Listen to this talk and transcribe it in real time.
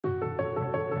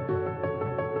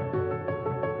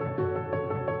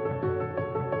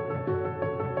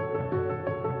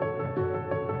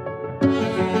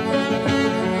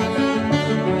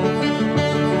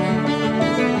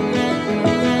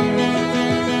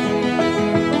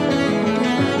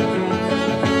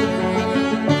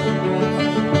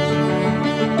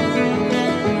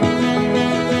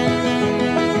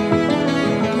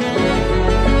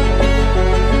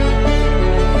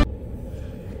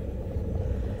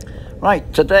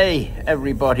Right, today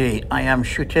everybody, I am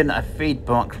shooting a feed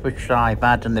box which I've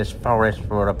had in this forest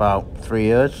for about 3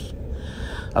 years.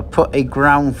 I put a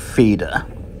ground feeder,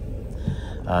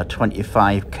 a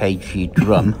 25 kg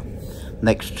drum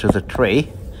next to the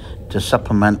tree to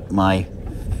supplement my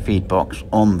feed box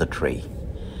on the tree.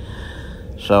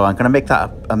 So I'm going to make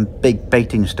that a big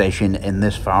baiting station in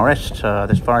this forest.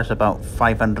 This forest is about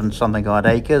 500 and something odd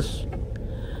acres,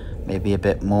 maybe a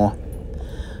bit more.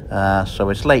 So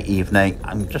it's late evening.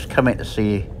 I'm just coming to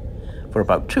see for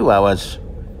about 2 hours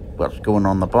what's going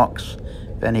on in the box.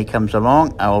 If any comes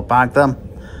along, I will bag them,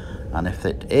 and if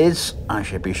it is, I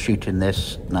should be shooting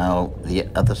this now the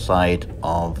other side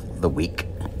of the week.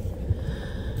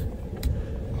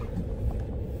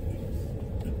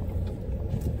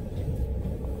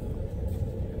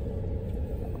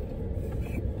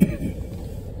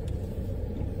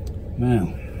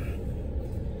 Well,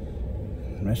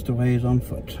 the rest of the way is on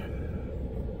foot.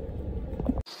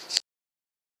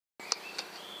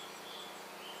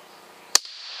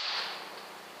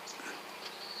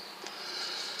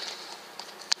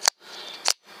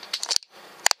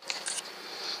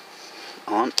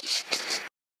 On.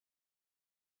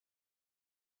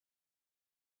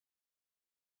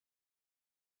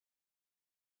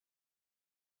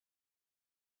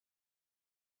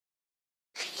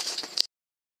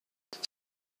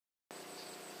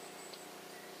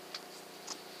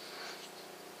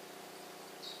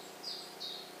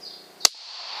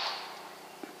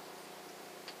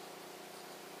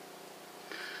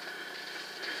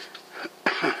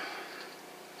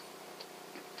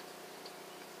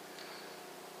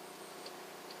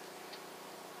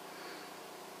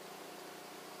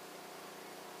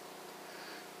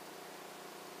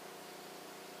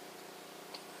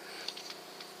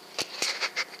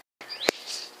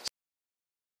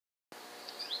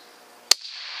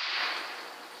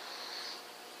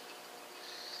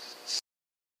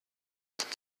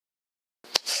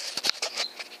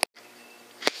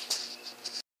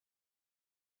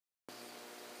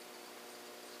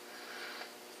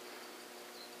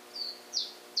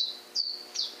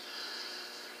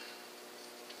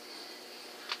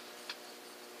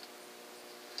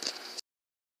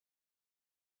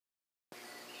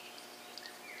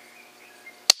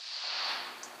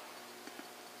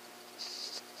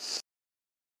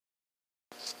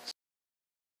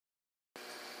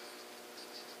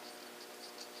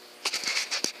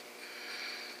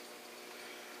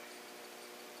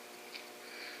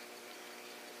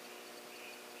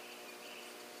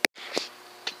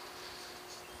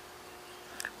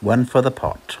 One for the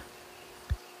pot.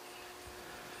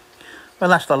 Well,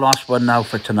 that's the last one now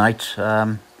for tonight.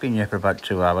 Been here for about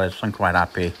 2 hours. I'm quite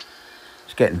happy.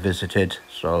 It's getting visited,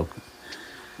 so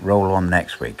roll on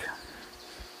next week.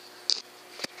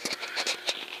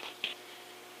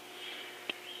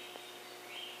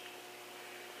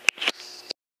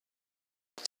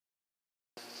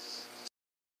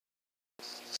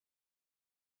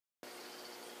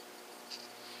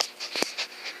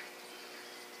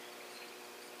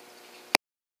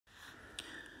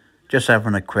 Just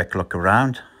having a quick look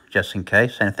around, just in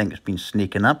case anything has been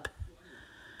sneaking up.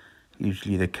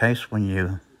 Usually the case when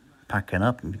you're packing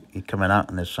up and you're coming out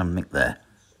and there's something there.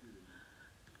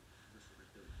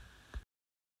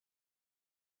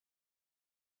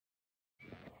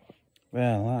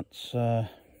 Well, that's the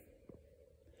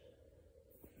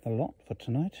lot for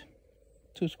tonight.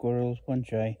 2 squirrels, 1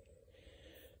 jay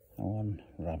and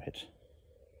 1 rabbit.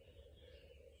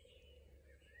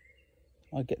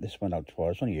 I'll get this one out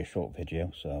tomorrow. It's only a short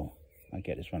video, so I'll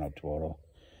get this one out tomorrow.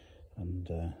 And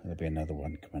there'll be another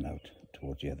one coming out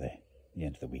towards the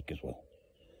end of the week as well.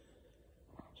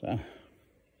 So,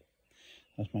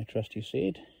 that's my trusty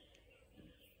seed.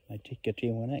 My Tika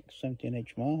T1X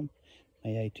 17H MAR,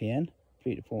 my ATN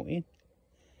 3 to 14.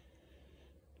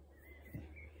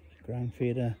 Ground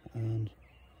feeder and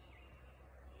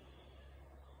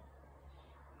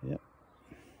yep.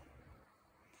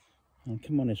 I'll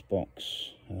come on this box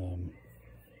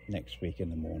next week in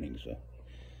the morning, so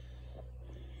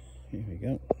here we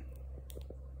go.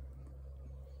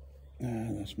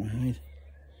 That's my height.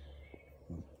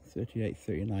 38,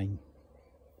 39,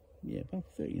 yeah, about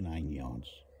 39 yards.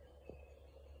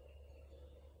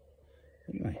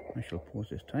 Anyway, I shall pause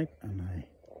this tape and I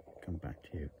come back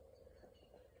to you.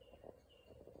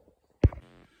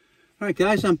 Alright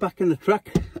guys, I'm back in the truck.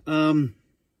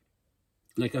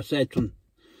 Like I said,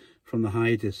 from the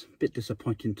hide is a bit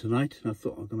disappointing tonight. I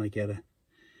thought I was going to get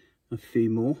a few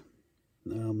more,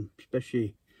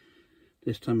 especially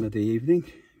this time of the evening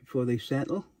before they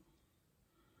settle.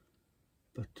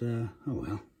 But oh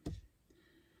well,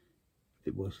 if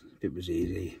it was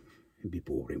easy, It'd be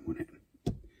boring, wouldn't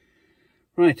it?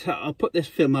 Right, I'll put this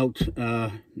film out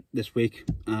this week,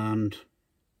 and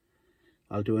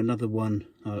I'll do another one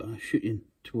shooting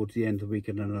towards the end of the week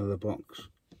in another box,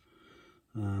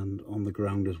 and on the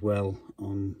ground as well,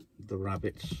 on the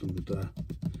rabbits and the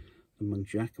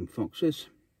muntjac and foxes.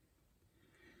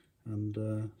 And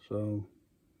so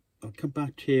I'll come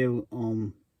back to you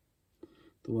on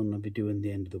the one I'll be doing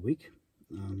the end of the week,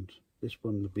 and this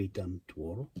one will be done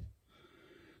tomorrow.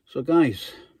 So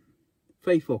guys,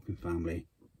 faith walking family,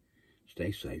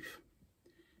 stay safe,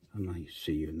 and I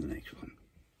see you in the next one.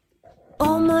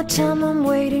 All my time I'm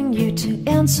waiting you to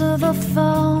answer the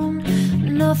phone.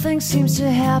 Nothing seems to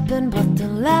happen, but the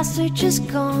last stage is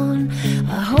gone.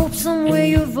 I hope somewhere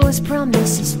your voice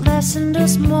promises less and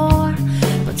us more,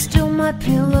 but still my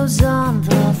pillow's on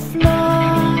the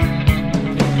floor.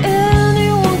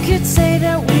 Anyone could say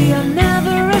that we are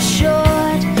never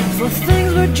assured, for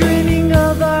things we're dreaming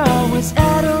of are always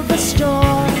out of the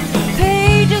store.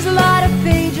 Pages, a lot of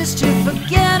pages to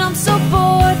forget, I'm so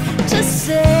bored to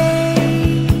say.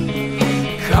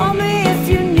 Call me if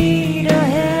you need a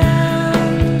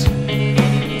hand.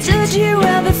 Did you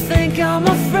ever think I'm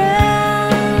a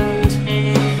friend?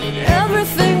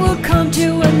 Everything will come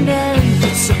to an end.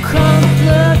 It's so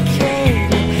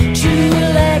complicated to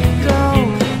let go.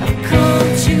 I've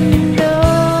come to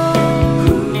know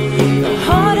the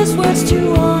hardest words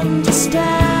to understand.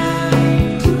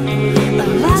 But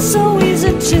life's so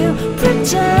easy to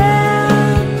pretend.